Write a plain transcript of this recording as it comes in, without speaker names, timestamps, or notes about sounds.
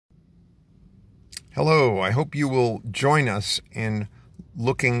Hello, I hope you will join us in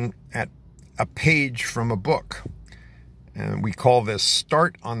looking at a page from a book. And we call this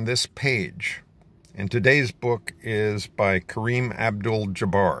Start on This Page. And today's book is by Kareem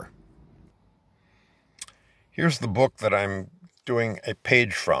Abdul-Jabbar. Here's the book that I'm doing a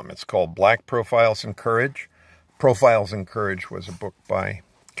page from. It's called Black Profiles in Courage. Profiles in Courage was a book by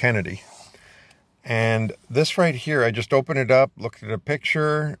Kennedy. And this right here, I just opened it up, looked at a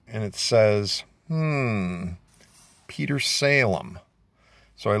picture, and it says, Peter Salem.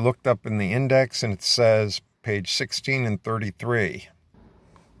 So I looked up in the index and it says page 16 and 33.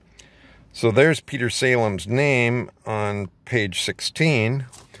 So there's Peter Salem's name on page 16.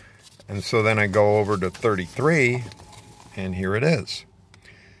 And so then I go over to 33 and here it is.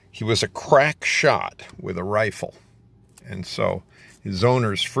 He was a crack shot with a rifle. And so his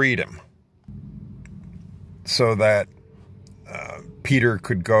owners freed him so that Peter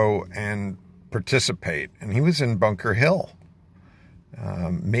could go and participate. And he was in Bunker Hill,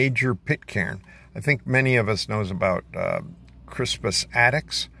 major pit cairn. I think many of us knows about Crispus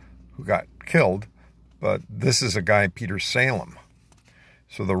Attucks, who got killed, but this is a guy, Peter Salem.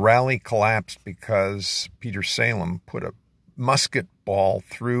 So the rally collapsed because Peter Salem put a musket ball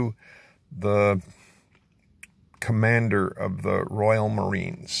through the commander of the Royal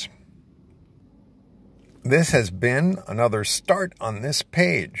Marines. This has been another Start on This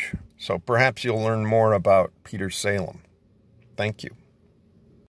Page. So perhaps you'll learn more about Peter Salem. Thank you.